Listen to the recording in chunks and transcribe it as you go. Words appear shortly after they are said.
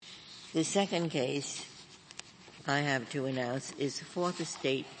The second case I have to announce is Fourth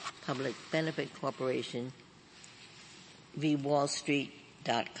Estate Public Benefit Corporation v.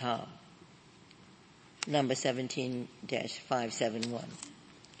 WallStreet.com, number 17-571.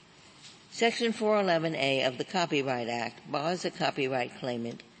 Section 411A of the Copyright Act bars a copyright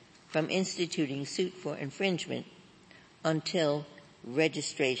claimant from instituting suit for infringement until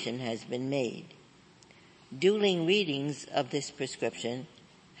registration has been made. Dueling readings of this prescription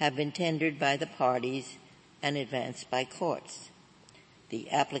have been tendered by the parties and advanced by courts.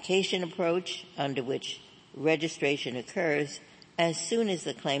 The application approach, under which registration occurs as soon as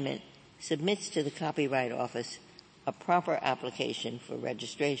the claimant submits to the Copyright Office a proper application for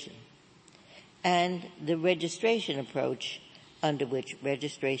registration, and the registration approach, under which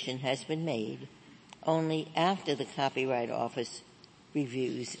registration has been made only after the Copyright Office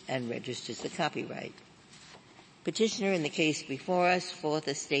reviews and registers the copyright. Petitioner in the case before us, Fourth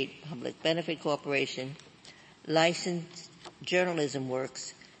Estate Public Benefit Corporation, licensed journalism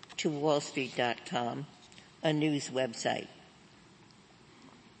works to WallStreet.com, a news website.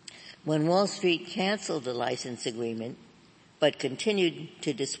 When Wall Street canceled the license agreement but continued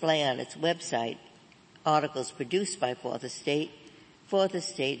to display on its website articles produced by Fourth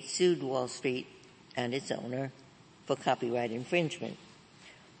Estate sued Wall Street and its owner for copyright infringement.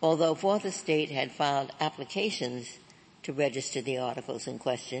 Although Fourth Estate had filed applications to register the articles in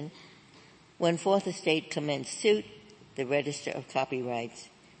question, when Fourth Estate commenced suit, the Register of Copyrights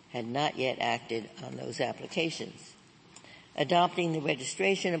had not yet acted on those applications. Adopting the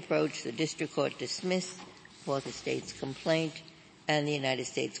registration approach, the District Court dismissed Fourth Estate's complaint, and the United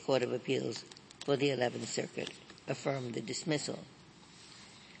States Court of Appeals for the 11th Circuit affirmed the dismissal.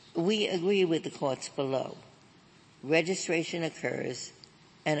 We agree with the courts below. Registration occurs,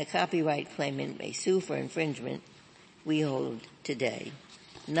 and a copyright claimant may sue for infringement, we hold today,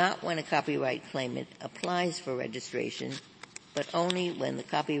 not when a copyright claimant applies for registration, but only when the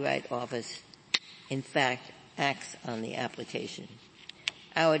Copyright Office, in fact, acts on the application.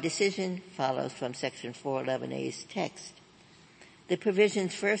 Our decision follows from Section 411A's text. The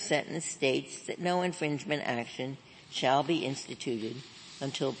provision's first sentence states that no infringement action shall be instituted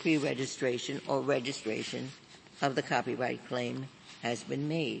until pre-registration or registration of the copyright claim has been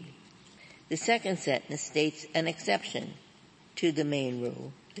made. The second sentence states an exception to the main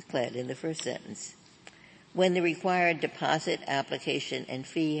rule declared in the first sentence. When the required deposit, application, and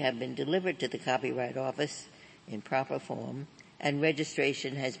fee have been delivered to the Copyright Office in proper form and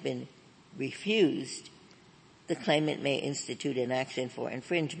registration has been refused, the claimant may institute an action for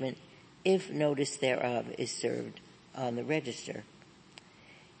infringement if notice thereof is served on the register.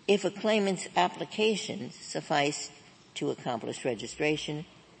 If a claimant's applications suffice to accomplish registration,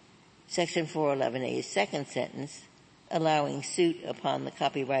 Section 411A's second sentence, allowing suit upon the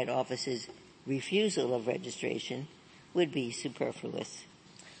Copyright Office's refusal of registration, would be superfluous.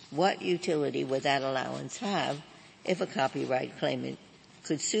 What utility would that allowance have if a copyright claimant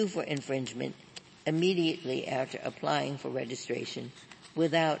could sue for infringement immediately after applying for registration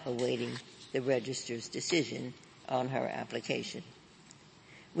without awaiting the registrar's decision on her application?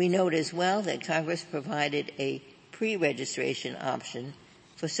 We note as well that Congress provided a pre-registration option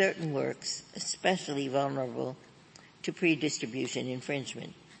for certain works especially vulnerable to pre-distribution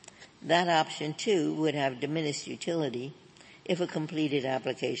infringement. That option, too, would have diminished utility if a completed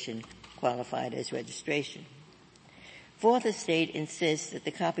application qualified as registration. Fourth Estate insists that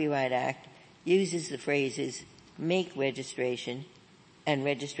the Copyright Act uses the phrases make registration and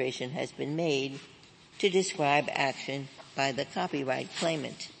registration has been made to describe action by the copyright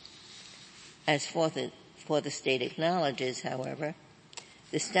claimant. As Fourth Estate acknowledges, however,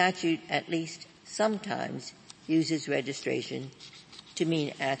 the statute at least sometimes uses registration to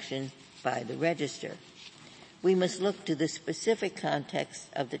mean action by the register. We must look to the specific context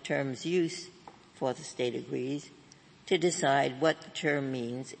of the term's use, Fourth Estate agrees, to decide what the term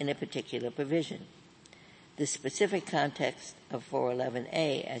means in a particular provision. The specific context of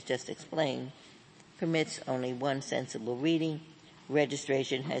 411A, as just explained, permits only one sensible reading.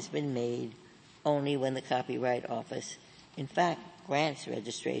 Registration has been made only when the Copyright Office, in fact, grants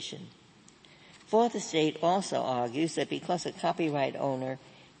registration. Fourth Estate also argues that because a copyright owner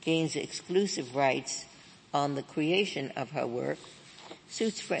gains exclusive rights on the creation of her work,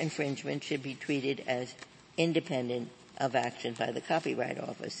 suits for infringement should be treated as independent of action by the Copyright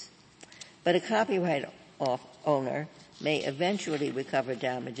Office. But a copyright owner may eventually recover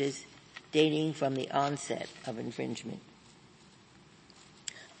damages dating from the onset of infringement.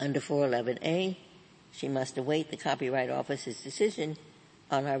 Under 411A, she must await the Copyright Office's decision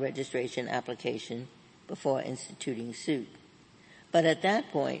on her registration application before instituting suit. But at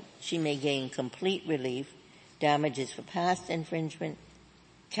that point, she may gain complete relief, damages for past infringement,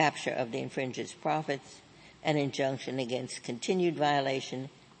 capture of the infringer's profits, an injunction against continued violation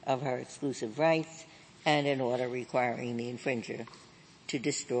of her exclusive rights, and an order requiring the infringer to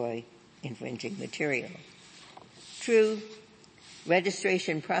destroy infringing material. True,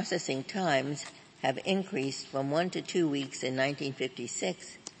 registration processing times have increased from 1 to 2 weeks in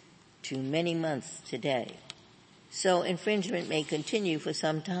 1956 to many months today. So infringement may continue for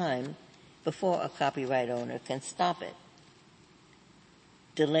some time before a copyright owner can stop it.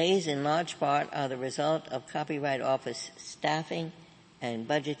 Delays in large part are the result of Copyright Office staffing and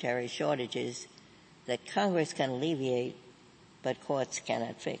budgetary shortages that Congress can alleviate, but courts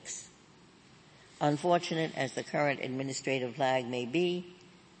cannot fix. Unfortunate as the current administrative lag may be,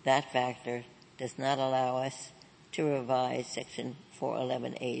 that factor does not allow us to revise Section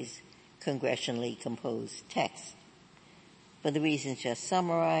 411A's congressionally composed text. For the reasons just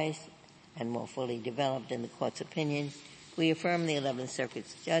summarized and more fully developed in the Court's opinion, we affirm the 11th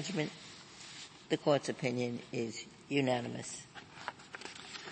Circuit's judgment. The Court's opinion is unanimous.